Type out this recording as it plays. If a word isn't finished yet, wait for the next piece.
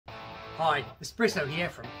Hi, Espresso here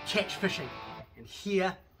from Catch Fishing, and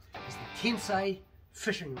here is the Kensei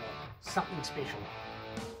fishing rod, something special.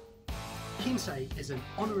 Kensei is an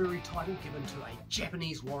honorary title given to a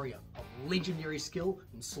Japanese warrior of legendary skill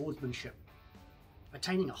in swordsmanship,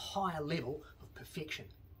 attaining a higher level of perfection.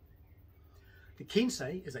 The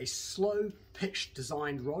Kensei is a slow pitch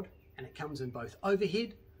designed rod, and it comes in both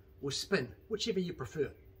overhead or spin, whichever you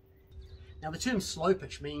prefer. Now the term slow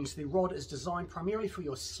pitch means the rod is designed primarily for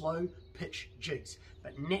your slow pitch jigs,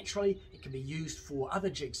 but naturally it can be used for other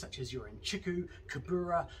jigs such as your inchiku,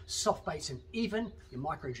 kabura, soft baits and even your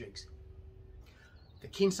micro jigs. The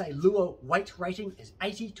Kensei lure weight rating is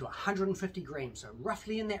 80 to 150 grams, so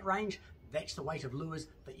roughly in that range, that's the weight of lures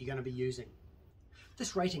that you're going to be using.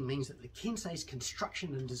 This rating means that the Kensei's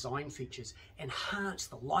construction and design features enhance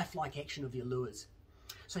the lifelike action of your lures.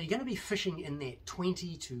 So you're going to be fishing in that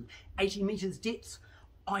 20 to 80 meters depth,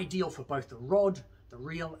 ideal for both the rod, the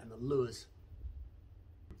reel and the lures.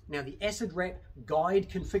 Now the acid wrap guide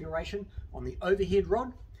configuration on the overhead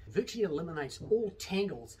rod virtually eliminates all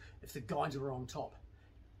tangles if the guides are on top,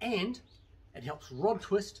 and it helps rod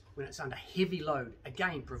twist when it's under heavy load,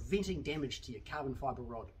 again preventing damage to your carbon fiber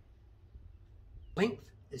rod. Length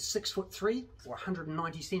is 6'3" or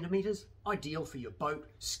 190 centimeters, ideal for your boat,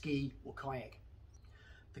 ski or kayak.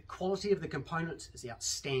 The quality of the components is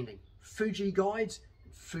outstanding. Fuji guides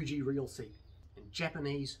and Fuji reel seat, and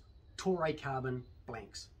Japanese Toray carbon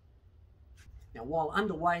blanks. Now while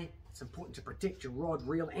underway, it's important to protect your rod,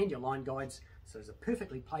 reel and your line guides, so there's a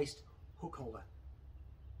perfectly placed hook holder.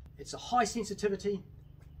 It's a high sensitivity,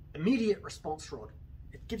 immediate response rod.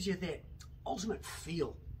 It gives you that ultimate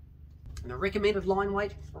feel. And the recommended line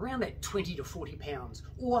weight, around that 20 to 40 pounds,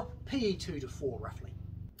 or PE 2 to 4 roughly.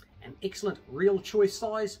 An excellent reel choice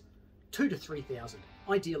size, 2 to 3,000,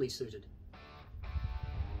 ideally suited.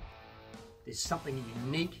 There's something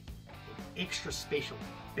unique and extra special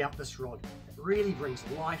about this rod. It really brings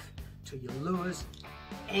life to your lures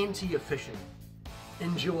and to your fishing.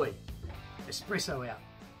 Enjoy. Espresso out.